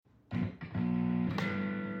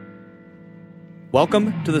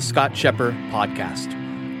Welcome to the Scott Scheper Podcast.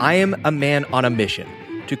 I am a man on a mission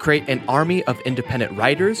to create an army of independent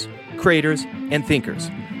writers, creators, and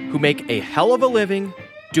thinkers who make a hell of a living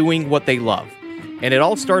doing what they love. And it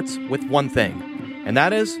all starts with one thing, and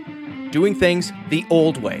that is doing things the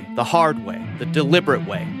old way, the hard way, the deliberate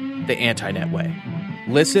way, the anti-net way.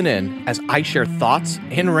 Listen in as I share thoughts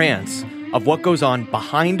and rants of what goes on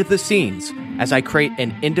behind the scenes as I create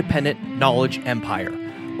an independent knowledge empire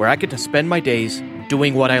where I get to spend my days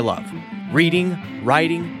doing what I love, reading,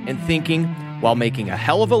 writing, and thinking while making a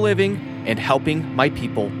hell of a living and helping my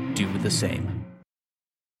people do the same.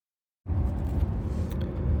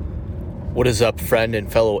 What is up, friend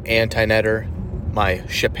and fellow anti-netter, my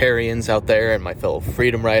Scheperians out there and my fellow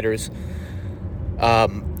freedom riders?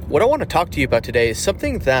 What I want to talk to you about today is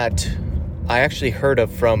something that I actually heard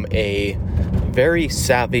of from a very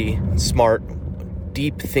savvy, smart,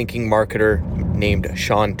 deep-thinking marketer named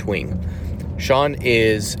Sean Twing. Sean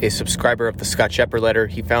is a subscriber of the Scott Scheper letter.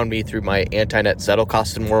 He found me through my anti-net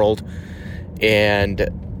Zettelkasten world, and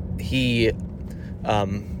he,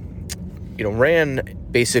 ran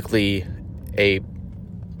basically a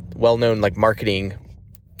well-known marketing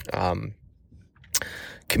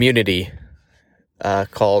community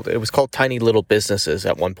called Tiny Little Businesses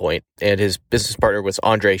at one point, and his business partner was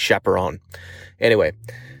Andre Chaperon. Anyway,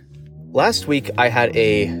 last week I had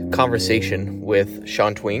a conversation with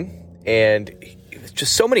Sean Twing, and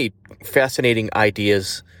just so many fascinating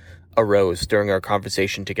ideas arose during our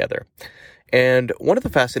conversation together. And one of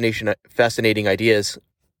the fascinating ideas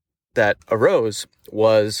that arose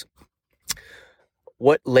was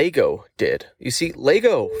what Lego did. You see,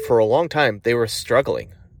 Lego, for a long time, they were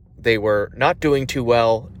struggling. They were not doing too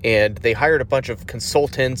well, and they hired a bunch of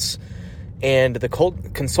consultants, and the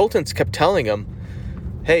consultants kept telling them,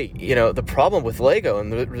 hey, the problem with Lego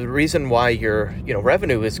and the reason why your,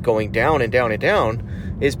 revenue is going down and down and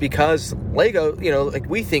down is because Lego,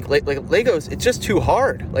 we think Legos, it's just too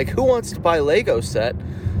hard. Who wants to buy a Lego set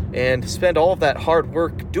and spend all of that hard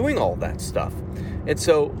work doing all that stuff? And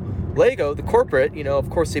so Lego, the corporate, of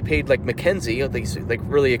course they paid McKinsey, these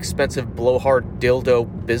really expensive blowhard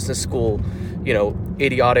dildo business school,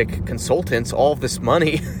 idiotic consultants, all of this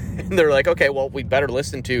money. And they're like, okay, well, we better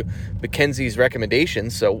listen to McKinsey's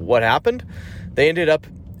recommendations. So what happened? They ended up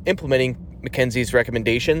implementing McKinsey's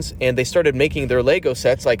recommendations, and they started making their Lego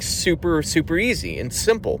sets super, super easy and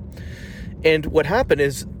simple. And what happened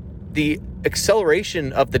is the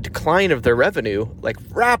acceleration of the decline of their revenue,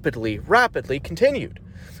 rapidly continued.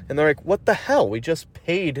 And they're like, what the hell? We just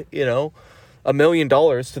paid, $1 million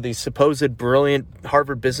to these supposed brilliant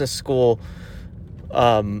Harvard Business School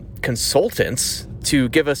consultants to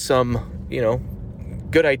give us some,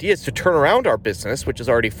 good ideas to turn around our business, which is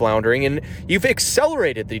already floundering. And you've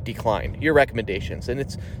accelerated the decline, your recommendations, and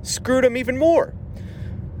it's screwed them even more.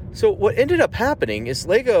 So what ended up happening is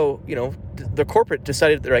Lego, the corporate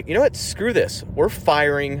decided, they're like, you know what, screw this. We're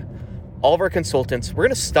firing all of our consultants. We're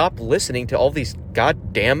going to stop listening to all these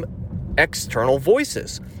goddamn external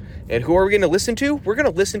voices. And who are we going to listen to? We're going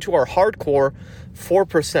to listen to our hardcore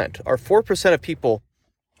 4%. Our 4% of people,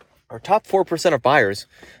 our top 4% of buyers.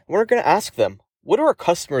 We're going to ask them, what do our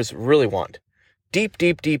customers really want? Deep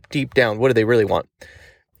down, what do they really want?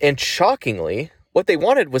 And shockingly, what they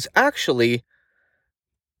wanted was actually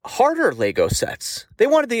harder Lego sets. They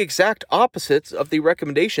wanted the exact opposites of the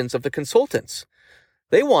recommendations of the consultants.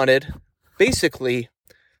 They wanted basically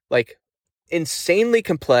insanely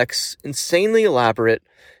complex, insanely elaborate,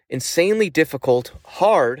 insanely difficult,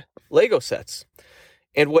 hard Lego sets.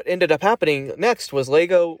 And what ended up happening next was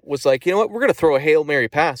Lego was like, you know what, we're going to throw a Hail Mary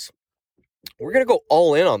pass. We're going to go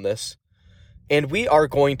all in on this. And we are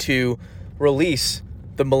going to release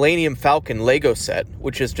the Millennium Falcon Lego set,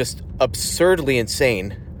 which is just absurdly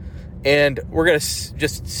insane. And we're going to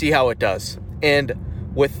just see how it does. And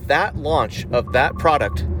with that launch of that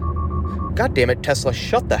product, God damn it, Tesla,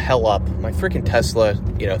 shut the hell up. My freaking Tesla,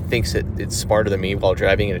 thinks it's smarter than me while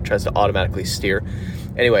driving, and it tries to automatically steer.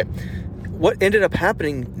 Anyway, what ended up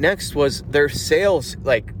happening next was their sales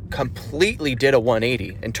completely did a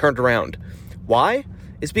 180 and turned around. Why?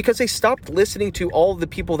 It's because they stopped listening to all of the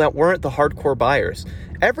people that weren't the hardcore buyers.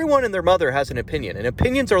 Everyone and their mother has an opinion, and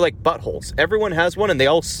opinions are like buttholes. Everyone has one, and they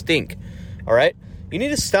all stink. All right? You need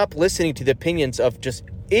to stop listening to the opinions of just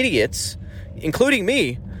idiots, including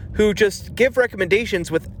me, who just give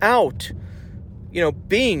recommendations without,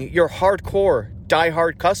 being your hardcore,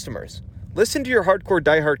 diehard customers. Listen to your hardcore,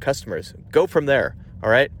 diehard customers. Go from there, all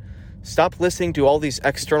right? Stop listening to all these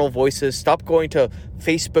external voices. Stop going to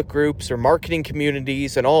Facebook groups or marketing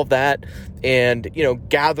communities and all of that and,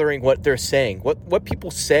 gathering what they're saying. What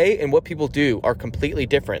people say and what people do are completely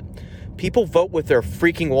different. People vote with their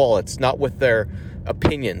freaking wallets, not with their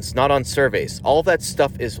opinions, not on surveys. All of that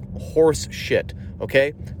stuff is horse shit,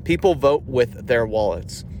 okay? People vote with their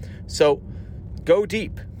wallets. So go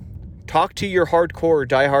deep. Talk to your hardcore,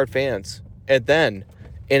 diehard fans, and then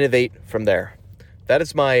innovate from there. That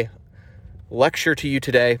is my lecture to you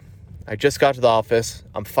today. I just got to the office.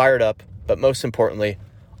 I'm fired up, but most importantly,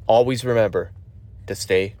 always remember to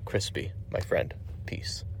stay crispy, my friend.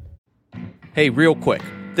 Peace. Hey, real quick.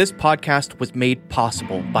 This podcast was made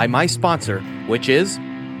possible by my sponsor, which is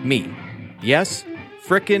me. Yes,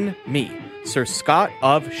 frickin' me, Sir Scott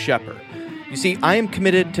of Shepherd. You see, I am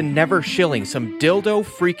committed to never shilling some dildo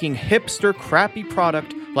freaking hipster crappy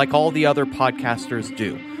product like all the other podcasters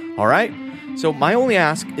do. All right? So my only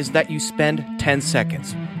ask is that you spend 10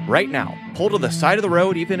 seconds right now, pull to the side of the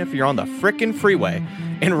road, even if you're on the frickin' freeway,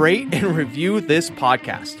 and rate and review this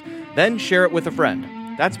podcast. Then share it with a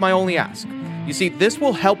friend. That's my only ask. You see, this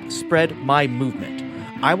will help spread my movement.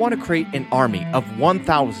 I want to create an army of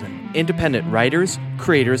 1,000 independent writers,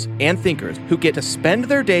 creators, and thinkers who get to spend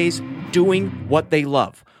their days doing what they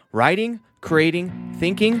love. Writing, creating,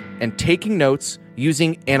 thinking, and taking notes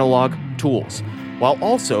using analog tools, while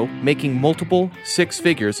also making multiple six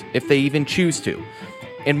figures if they even choose to.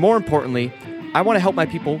 And more importantly, I want to help my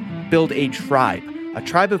people build a tribe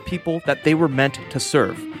of people that they were meant to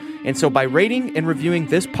serve. And so by rating and reviewing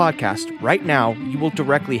this podcast right now, you will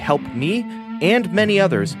directly help me and many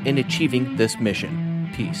others in achieving this mission.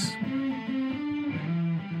 Peace.